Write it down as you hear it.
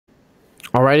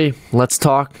Alrighty, let's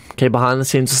talk. Okay, behind the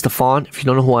scenes is Stefan. If you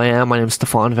don't know who I am, my name is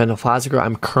Stefan Vandalfaziger.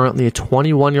 I'm currently a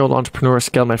 21-year-old entrepreneur. I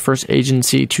scaled my first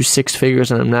agency to 6 figures,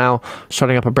 and I'm now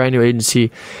starting up a brand new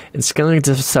agency and scaling it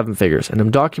to 7 figures. And I'm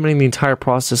documenting the entire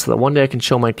process so that one day I can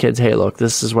show my kids, hey, look,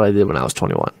 this is what I did when I was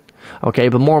 21. Okay,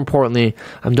 but more importantly,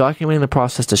 I'm documenting the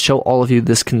process to show all of you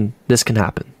this can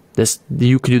happen.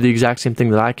 You can do the exact same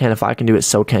thing that I can. If I can do it,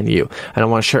 so can you. And I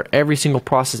want to share every single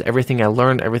process, everything I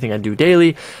learned, everything I do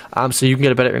daily, so you can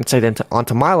get a better insight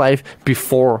onto my life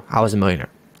before I was a millionaire.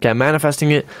 Okay, I'm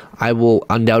manifesting it. I will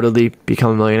undoubtedly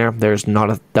become a millionaire. There's not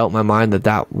a doubt in my mind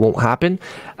that won't happen.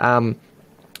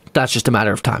 That's just a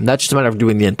matter of time. That's just a matter of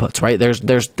doing the inputs, right?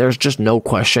 There's just no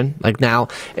question. Like now,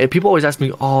 people always ask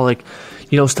me, oh, like,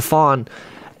 Stefan,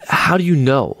 how do you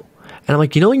know? And I'm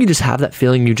like, when you just have that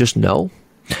feeling, you just know.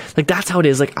 Like, that's how it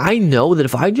is. Like, I know that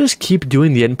if I just keep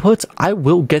doing the inputs, I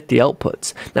will get the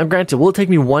outputs. Now, granted, will it take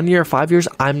me 1 year, 5 years?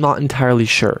 I'm not entirely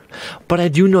sure. But I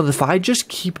do know that if I just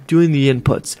keep doing the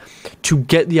inputs to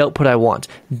get the output I want,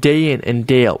 day in and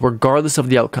day out, regardless of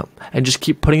the outcome, and just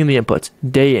keep putting in the inputs,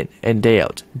 day in and day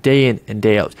out, day in and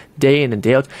day out, day in and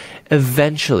day out,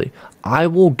 eventually, I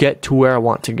will get to where I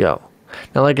want to go.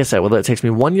 Now, like I said, whether it takes me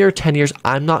 1 year, 10 years,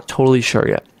 I'm not totally sure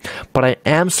yet. But I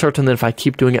am certain that if I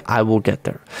keep doing it, I will get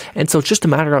there. And so it's just a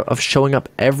matter of showing up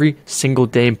every single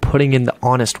day and putting in the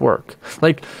honest work.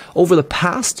 Like, over the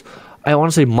past, I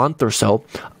want to say month or so,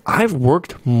 I've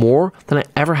worked more than I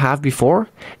ever have before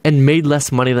and made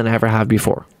less money than I ever have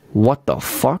before. What the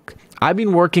fuck? I've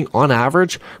been working on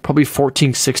average probably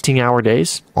 14, 16-hour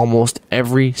days almost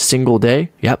every single day.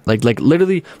 Yep, like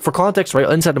literally, for context, right,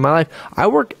 inside of my life, I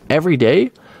work every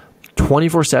day,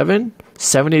 24/7,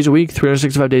 7 days a week,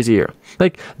 365 days a year.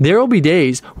 Like, there will be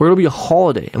days where it'll be a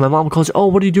holiday, and my mom calls, oh,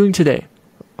 what are you doing today?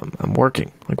 I'm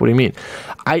working. Like, what do you mean?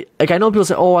 I know people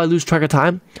say, oh, I lose track of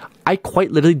time. I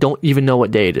quite literally don't even know what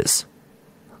day it is.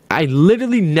 I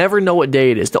literally never know what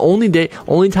day it is. The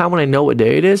only time when I know what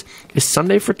day it is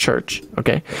Sunday for church,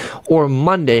 okay? Or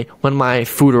Monday when my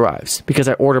food arrives, because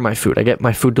I order my food. I get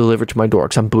my food delivered to my door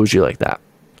because I'm bougie like that,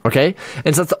 okay?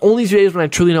 And so that's the only 2 days when I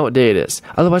truly know what day it is.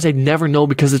 Otherwise, I never know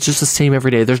because it's just the same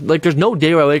every day. There's no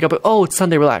day where I wake up and, oh, it's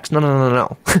Sunday, relax.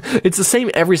 No. It's the same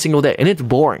every single day, and it's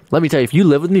boring. Let me tell you, if you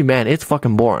live with me, man, it's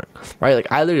fucking boring, right? Like,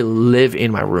 I literally live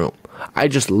in my room. I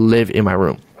just live in my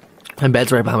room. My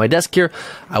bed's right behind my desk here.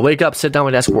 I wake up, sit down at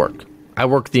my desk, work. I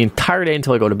work the entire day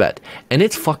until I go to bed. And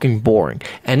it's fucking boring.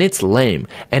 And it's lame.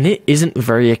 And it isn't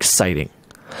very exciting.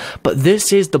 But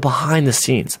this is the behind the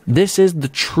scenes. This is the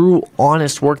true,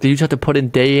 honest work that you just have to put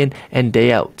in and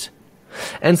day out.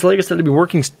 And so, like I said, to be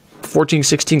working 14,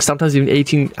 16, sometimes even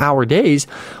 18-hour days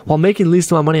while making the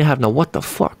least amount of money I have. Now, what the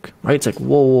fuck, right? It's like,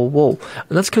 whoa.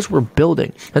 And that's because we're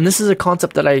building. And this is a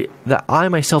concept that I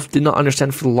myself did not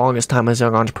understand for the longest time as a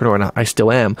young entrepreneur, and I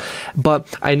still am. But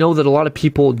I know that a lot of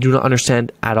people do not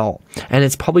understand at all. And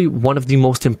it's probably one of the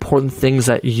most important things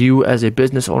that you as a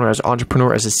business owner, as an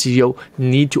entrepreneur, as a CEO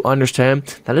need to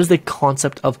understand. That is the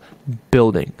concept of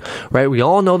building, right? We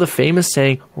all know the famous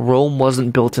saying, Rome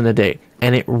wasn't built in a day.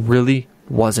 And it really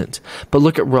wasn't. But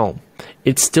look at Rome.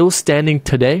 It's still standing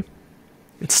today.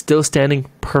 It's still standing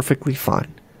perfectly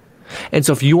fine. And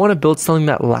so if you want to build something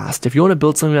that lasts, if you want to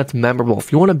build something that's memorable,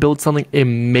 if you want to build something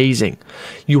amazing,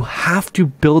 you have to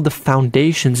build the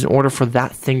foundations in order for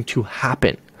that thing to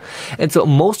happen. And so what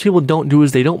most people don't do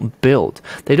is they don't build.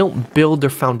 They don't build their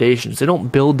foundations. They don't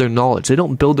build their knowledge. They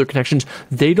don't build their connections.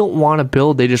 They don't want to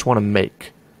build. They just want to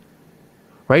make.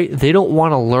 Right? They don't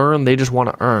want to learn, they just want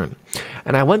to earn.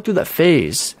 And I went through that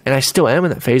phase, and I still am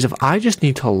in that phase of I just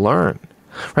need to learn.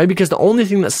 Right? Because the only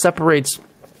thing that separates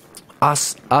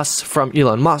us from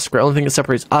Elon Musk, right? The only thing that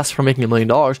separates us from making $1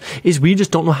 million is we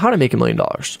just don't know how to make $1 million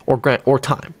or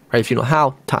time, right? If you know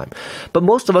how, time. But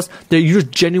most of us, you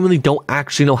just genuinely don't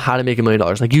actually know how to make $1 million.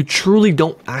 Like, you truly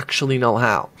don't actually know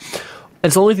how.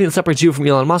 And so the only thing that separates you from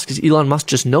Elon Musk is Elon Musk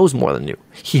just knows more than you.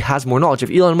 He has more knowledge. If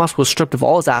Elon Musk was stripped of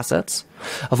all his assets,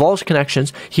 of all his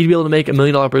connections, he'd be able to make $1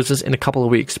 million business in a couple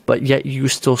of weeks, but yet you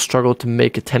still struggle to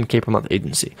make a 10K per month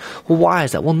agency. Well, why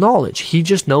is that? Well, knowledge. He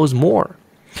just knows more.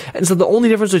 And so the only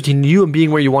difference between you and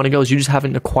being where you want to go is you just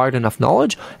haven't acquired enough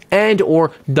knowledge and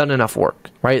or done enough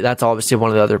work, right? That's obviously one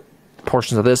of the other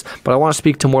portions of this, but I want to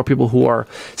speak to more people who are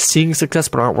seeing success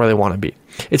but aren't where they want to be.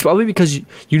 It's probably because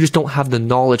you just don't have the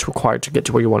knowledge required to get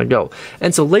to where you want to go.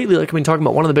 And so lately, like I've been talking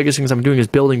about, one of the biggest things I'm doing is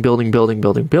building.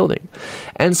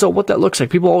 And so what that looks like,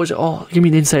 people always say, oh, give me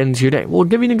an insight into your day. Well, I'll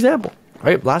give you an example,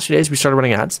 right? Last few days we started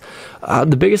running ads.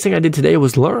 The biggest thing I did today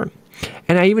was learn.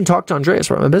 And I even talked to Andreas,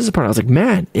 right, my business partner. I was like,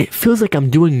 man, it feels like I'm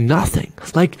doing nothing.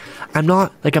 Like I'm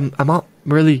not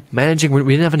really managing. We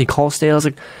didn't have any calls today. I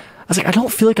was was like, I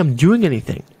don't feel like I'm doing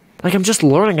anything. Like, I'm just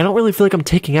learning. I don't really feel like I'm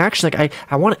taking action. Like,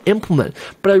 I want to implement.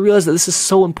 But I realized that this is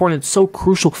so important. It's so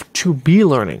crucial to be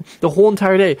learning. The whole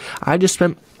entire day, I just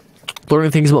spent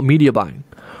learning things about media buying,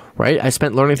 right? I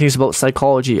spent learning things about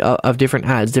psychology of different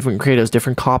ads, different creatives,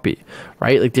 different copy,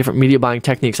 right? Like different media buying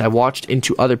techniques. I watched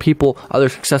into other people, other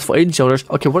successful agency owners.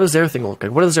 Okay, what does their thing look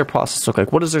like? What does their process look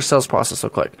like? What does their sales process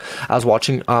look like? I was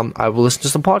watching, I will listen to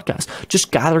some podcasts,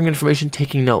 just gathering information,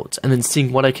 taking notes, and then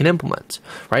seeing what I can implement,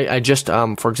 right? I just,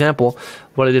 for example,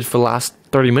 what I did for the last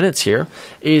 30 minutes here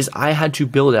is I had to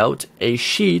build out a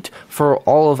sheet for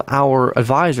all of our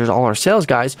advisors, all our sales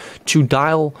guys to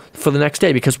dial for the next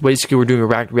day, because basically we're doing a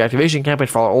reactivation campaign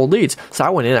for all our old leads. So I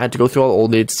went in, I had to go through all the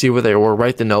old leads, see where they were,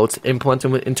 write the notes, implement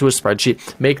them into a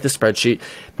spreadsheet, make the spreadsheet,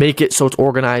 make it so it's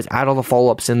organized, add all the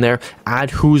follow-ups in there,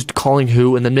 add who's calling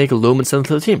who, and then make a loom and send it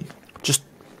to the team. Just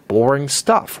boring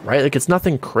stuff, right? Like, it's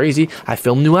nothing crazy. I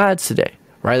filmed new ads today,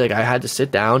 right? Like, I had to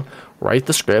sit down, write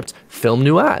the script, film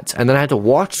new ads, and then I had to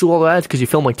watch through all the ads because you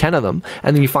film like 10 of them,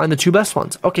 and then you find the 2 best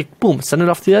ones. Okay, boom, send it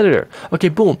off to the editor. Okay,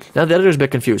 boom, now the editor's a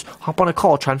bit confused. Hop on a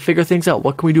call, try and figure things out.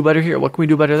 What can we do better here? What can we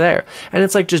do better there? And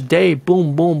it's like just day,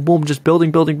 boom, boom, boom, just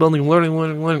building,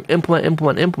 learning,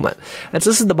 implement. And so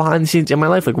this is the behind the scenes in my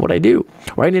life, like what I do,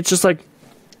 right? And it's just like,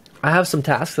 I have some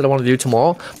tasks that I want to do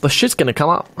tomorrow, but shit's gonna come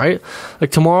up, right?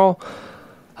 Like tomorrow,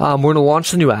 we're gonna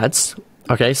launch the new ads.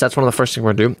 Okay, so that's one of the first things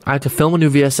we're going to do. I have to film a new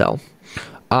VSL.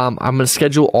 I'm going to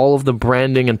schedule all of the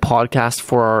branding and podcast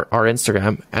for our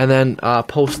Instagram, and then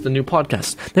post the new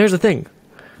podcast. Here's the thing.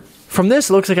 From this,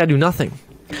 it looks like I do nothing.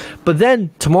 But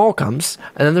then tomorrow comes,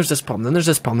 and then there's this problem, then there's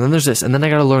this problem, then there's this, and then I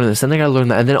got to learn this, and then I got to learn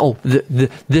that, and then,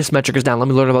 this metric is down, let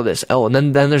me learn about this. Oh, and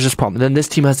then there's this problem, and then this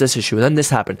team has this issue, and then this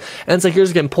happened. And it's like you're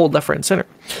just getting pulled left, right, and center.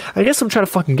 I guess I'm trying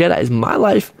to fucking get at is my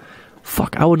life.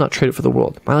 Fuck, I would not trade it for the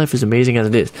world. My life is amazing as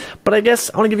it is. But I guess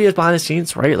I want to give you guys behind the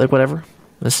scenes, right? Like, whatever.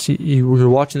 You're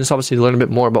watching this, obviously, to learn a bit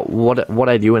more about what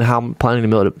I do and how I'm planning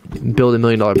to build $1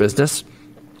 million business.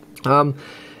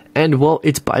 And, well,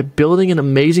 it's by building an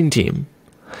amazing team,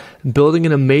 building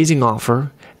an amazing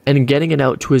offer, and getting it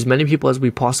out to as many people as we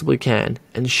possibly can,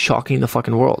 and shocking the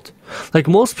fucking world. Like,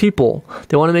 most people,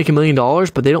 they want to make $1 million,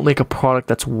 but they don't make a product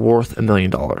that's worth $1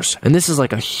 million. And this is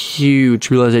like a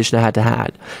huge realization I had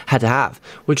to have,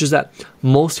 which is that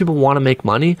most people want to make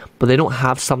money, but they don't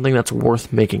have something that's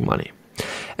worth making money.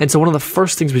 And so one of the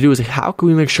first things we do is, how can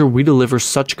we make sure we deliver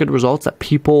such good results that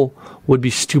people would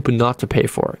be stupid not to pay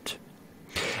for it?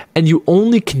 And you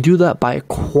only can do that by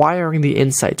acquiring the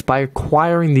insights, by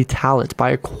acquiring the talent, by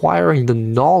acquiring the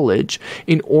knowledge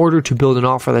in order to build an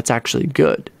offer that's actually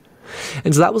good.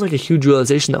 And so that was like a huge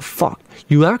realization that, fuck,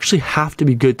 you actually have to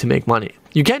be good to make money.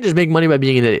 You can't just make money by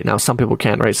being an idiot. Now, some people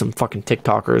can, right? Some fucking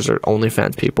TikTokers or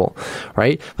OnlyFans people,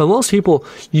 right? But most people,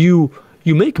 you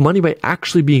make money by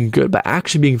actually being good, by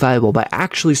actually being valuable, by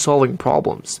actually solving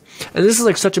problems. And this is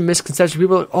like such a misconception.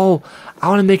 People are like, oh, I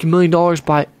want to make $1 million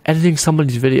by editing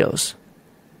somebody's videos.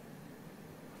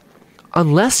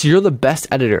 Unless you're the best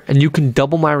editor and you can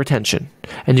double my retention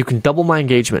and you can double my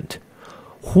engagement,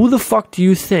 who the fuck do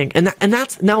you think? And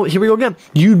that's, now here we go again.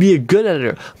 You'd be a good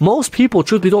editor. Most people,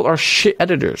 truth be told, are shit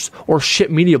editors or shit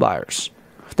media buyers.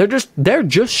 They're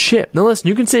just shit. Now listen,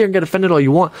 you can say you're gonna get offended all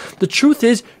you want. The truth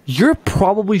is, you're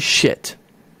probably shit.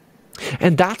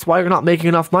 And that's why you're not making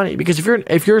enough money. Because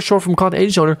if you're a short form content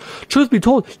agency owner, truth be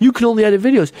told, you can only edit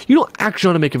videos. You don't actually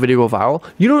know how to make a video go viral.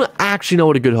 You don't actually know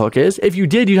what a good hook is. If you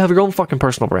did, you'd have your own fucking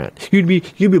personal brand. You'd be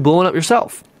blowing up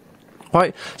yourself.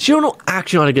 Right? So you don't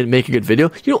actually know how to make a good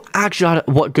video. You don't actually know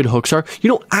what good hooks are. You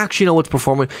don't actually know what's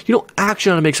performing. You don't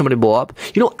actually know how to make somebody blow up.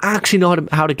 You don't actually know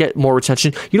how to get more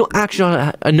retention. You don't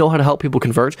actually know how to help people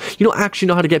convert. You don't actually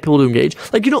know how to get people to engage.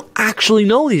 Like, you don't actually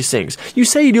know these things. You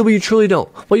say you do, but you truly don't.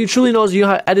 What you truly know is you know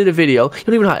how to edit a video. You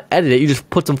don't even know how to edit it. You just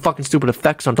put some fucking stupid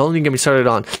effects on. Don't even get me started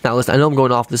on. Now listen, I know I'm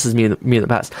going off. This is me in the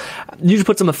past. You just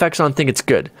put some effects on, think it's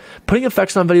good. Putting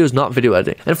effects on video is not video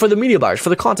editing. And for the media buyers, for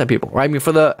the content people, right? I mean,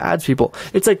 for the ads people,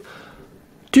 it's like,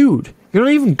 dude, you're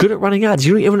not even good at running ads.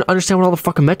 You don't even understand what all the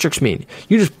fucking metrics mean.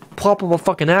 You just pop up a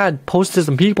fucking ad, post it to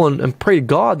some people, and pray to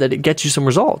God that it gets you some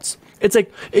results. It's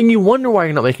like, and you wonder why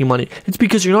you're not making money. It's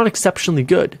because you're not exceptionally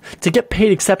good. To get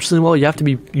paid exceptionally well, you have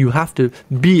to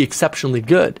be exceptionally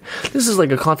good. This is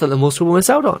like a content that most people miss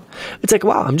out on. It's like,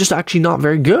 wow, I'm just actually not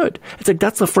very good. It's like,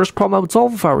 that's the first problem I would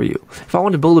solve if I were you. If I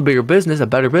wanted to build a bigger business, a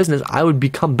better business, I would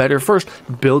become better first.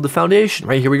 Build the foundation.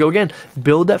 Right, here we go again.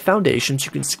 Build that foundation so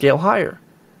you can scale higher.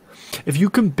 If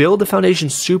you can build the foundation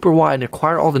super wide and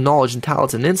acquire all the knowledge and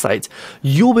talents and insights,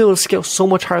 you'll be able to scale so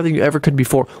much higher than you ever could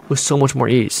before with so much more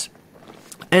ease.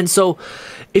 And so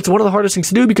it's one of the hardest things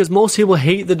to do because most people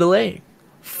hate the delay.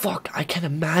 Fuck, I can't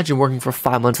imagine working for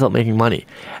 5 months without making money.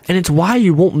 And it's why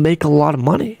you won't make a lot of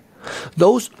money.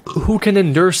 Those who can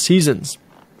endure seasons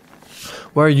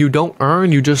where you don't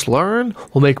earn, you just learn,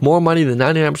 will make more money than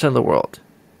 99% of the world.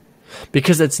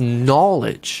 Because it's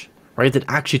knowledge, right, that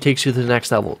actually takes you to the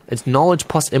next level. It's knowledge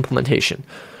plus implementation.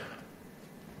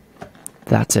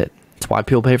 That's it. It's why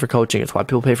people pay for coaching. It's why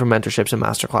people pay for mentorships and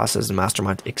masterclasses and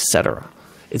masterminds, etc.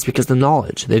 It's because the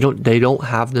knowledge. They don't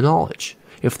have the knowledge.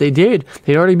 If they did,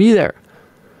 they'd already be there.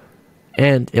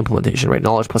 And implementation, right?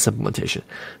 Knowledge plus implementation.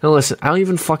 Now listen, I don't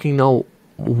even fucking know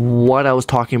what I was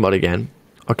talking about again.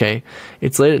 Okay?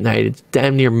 It's late at night. It's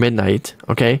damn near midnight.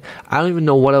 Okay? I don't even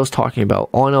know what I was talking about.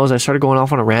 All I know is I started going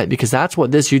off on a rant because that's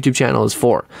what this YouTube channel is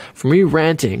for. For me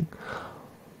ranting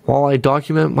while I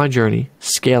document my journey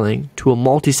scaling to a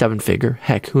multi-seven figure.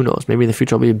 Heck, who knows? Maybe in the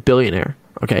future I'll be a billionaire.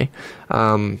 Okay?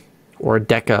 Or a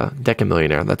deca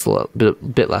millionaire. That's a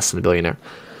bit less than a billionaire.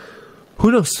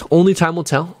 Who knows? Only time will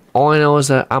tell. All I know is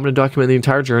that I'm going to document the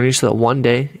entire journey so that one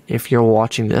day, if you're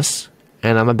watching this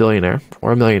and I'm a billionaire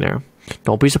or a millionaire,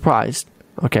 don't be surprised,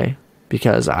 okay?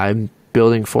 Because I'm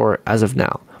building for it as of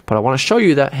now. But I want to show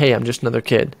you that, hey, I'm just another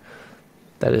kid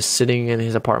that is sitting in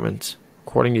his apartment,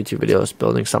 recording YouTube videos,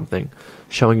 building something,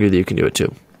 showing you that you can do it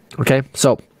too. Okay?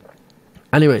 So,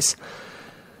 anyways,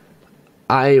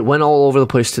 I went all over the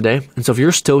place today. And so if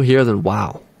you're still here, then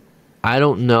wow. I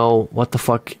don't know what the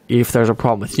fuck, if there's a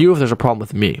problem with you, if there's a problem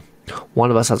with me.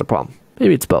 One of us has a problem.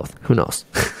 Maybe it's both. Who knows?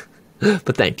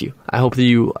 But thank you. I hope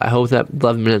that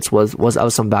 11 minutes was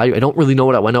of some value. I don't really know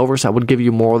what I went over, so I would give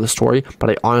you more of the story, but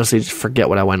I honestly just forget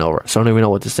what I went over. So I don't even know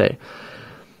what to say.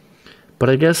 But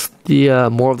I guess the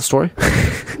moral of the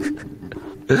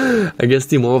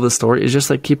story, is just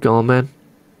like, keep going, man.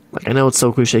 Like, I know it's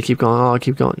so cliche, keep going, oh,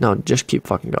 keep going. No, just keep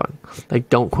fucking going. Like,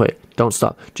 don't quit. Don't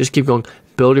stop. Just keep going.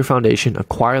 Build your foundation,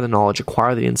 acquire the knowledge,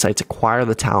 acquire the insights, acquire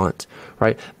the talent,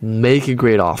 right? Make a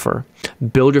great offer.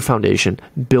 Build your foundation.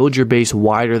 Build your base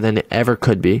wider than it ever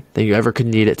could be, than you ever could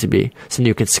need it to be, so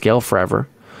you can scale forever.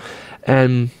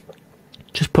 And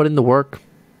just put in the work,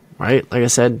 right? Like I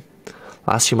said,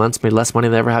 last few months made less money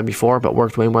than I ever had before, but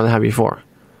worked way more than I had before.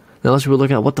 Now, unless people look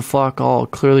at what the fuck, oh,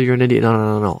 clearly you're an idiot.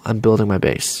 No. I'm building my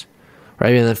base,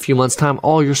 right? And in a few months' time,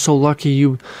 oh, you're so lucky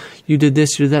you did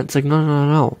this, you did that. It's like,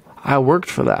 no. I worked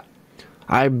for that.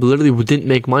 I literally didn't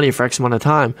make money for X amount of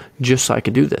time just so I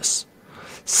could do this.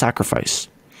 Sacrifice.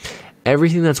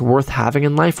 Everything that's worth having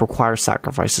in life requires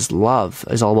sacrifices. Love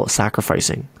is all about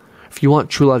sacrificing. If you want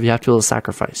true love, you have to be able to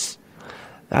sacrifice.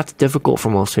 That's difficult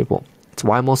for most people. It's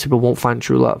why most people won't find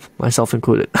true love, myself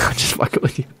included. I'm just fucking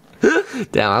with you.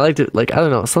 Damn, I like to, like, I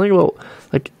don't know, something about,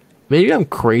 like, maybe I'm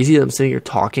crazy that I'm sitting here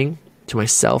talking to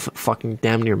myself at fucking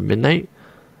damn near midnight.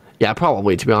 Yeah,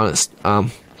 probably, to be honest.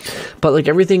 But like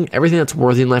everything that's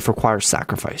worthy in life requires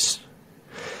sacrifice.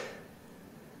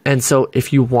 And so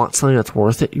if you want something that's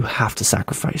worth it, you have to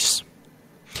sacrifice.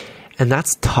 And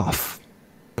that's tough.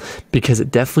 Because it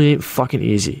definitely ain't fucking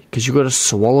easy. Because you gotta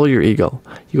swallow your ego.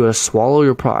 You gotta swallow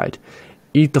your pride.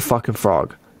 Eat the fucking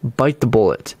frog. Bite the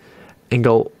bullet. And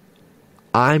go,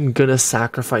 I'm gonna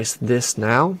sacrifice this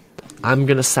now. I'm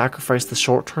gonna sacrifice the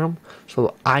short term so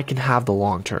that I can have the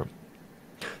long term.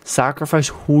 Sacrifice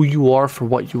who you are for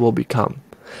what you will become.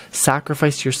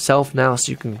 Sacrifice yourself now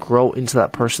so you can grow into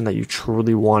that person that you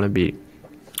truly want to be.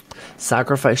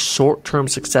 Sacrifice short-term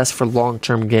success for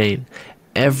long-term gain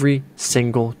every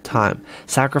single time.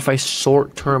 Sacrifice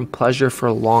short-term pleasure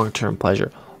for long-term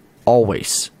pleasure.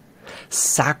 Always.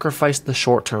 Sacrifice the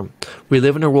short term. We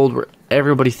live in a world where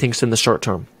everybody thinks in the short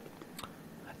term.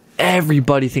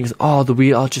 Everybody thinks, oh, the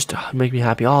weed, oh, just make me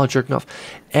happy. Oh, jerking off.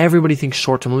 Everybody thinks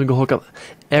short term. Let me go hook up.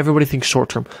 Everybody thinks short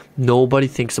term. Nobody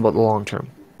thinks about the long term.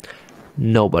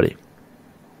 Nobody.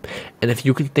 And if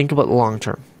you can think about the long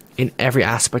term in every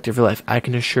aspect of your life, I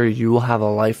can assure you, you will have a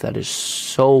life that is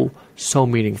so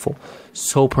meaningful,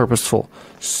 so purposeful,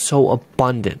 so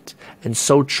abundant, and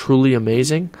so truly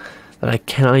amazing that I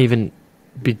cannot even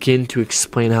begin to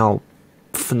explain how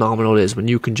phenomenal it is when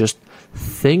you can just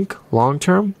think long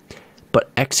term, but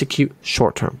execute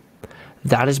short term.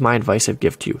 That is my advice I'd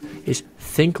give to you, is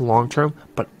think long term,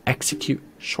 but execute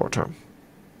short term.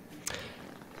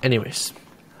 Anyways,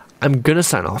 I'm going to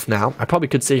sign off now. I probably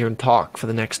could sit here and talk for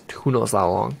the next who knows how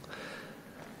long,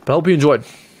 but I hope you enjoyed.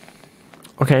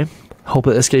 Okay, hope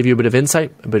that this gave you a bit of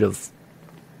insight, a bit of,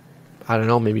 I don't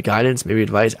know, maybe guidance, maybe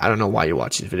advice. I don't know why you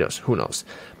watch these videos. Who knows?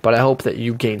 But I hope that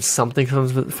you gain something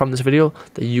from this video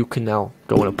that you can now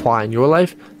go and apply in your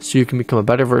life so you can become a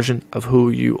better version of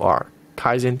who you are.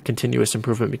 Kaizen, continuous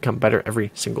improvement, become better every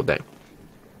single day.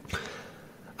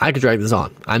 I could drag this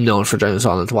on. I'm known for dragging this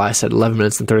on. That's why I said 11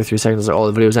 minutes and 33 seconds. Like, oh,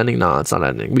 the video's ending. No, it's not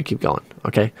ending. We keep going,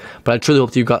 okay? But I truly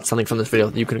hope that you got something from this video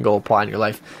that you can go apply in your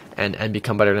life and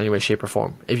become better in any way, shape, or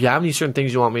form. If you have any certain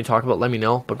things you want me to talk about, let me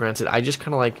know. But granted, I just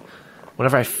kind of like,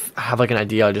 whenever I have like an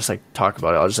idea, I just like talk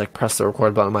about it. I'll just like press the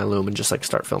record button on my Loom and just like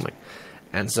start filming.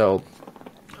 And so,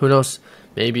 who knows?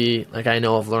 Maybe, like, I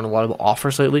know I've learned a lot about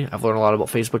offers lately. I've learned a lot about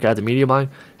Facebook ads and media buying.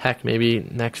 Heck, maybe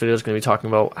next video is going to be talking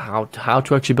about how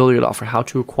to actually build a good offer, how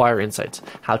to acquire insights,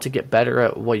 how to get better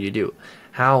at what you do.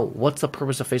 What's the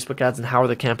purpose of Facebook ads and how are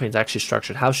the campaigns actually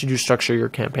structured? How should you structure your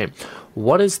campaign?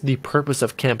 What is the purpose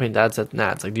of campaign ads and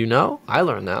ads? Like, do you know? I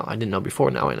learned now. I didn't know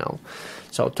before. Now I know.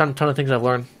 So, ton of things I've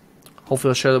learned.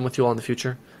 Hopefully I'll share them with you all in the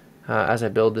future as I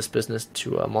build this business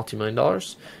to multi-million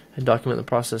dollars and document the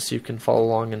process so you can follow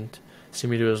along and see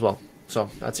me do it as well. So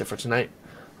that's it for tonight.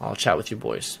 I'll chat with you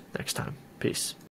boys next time. Peace.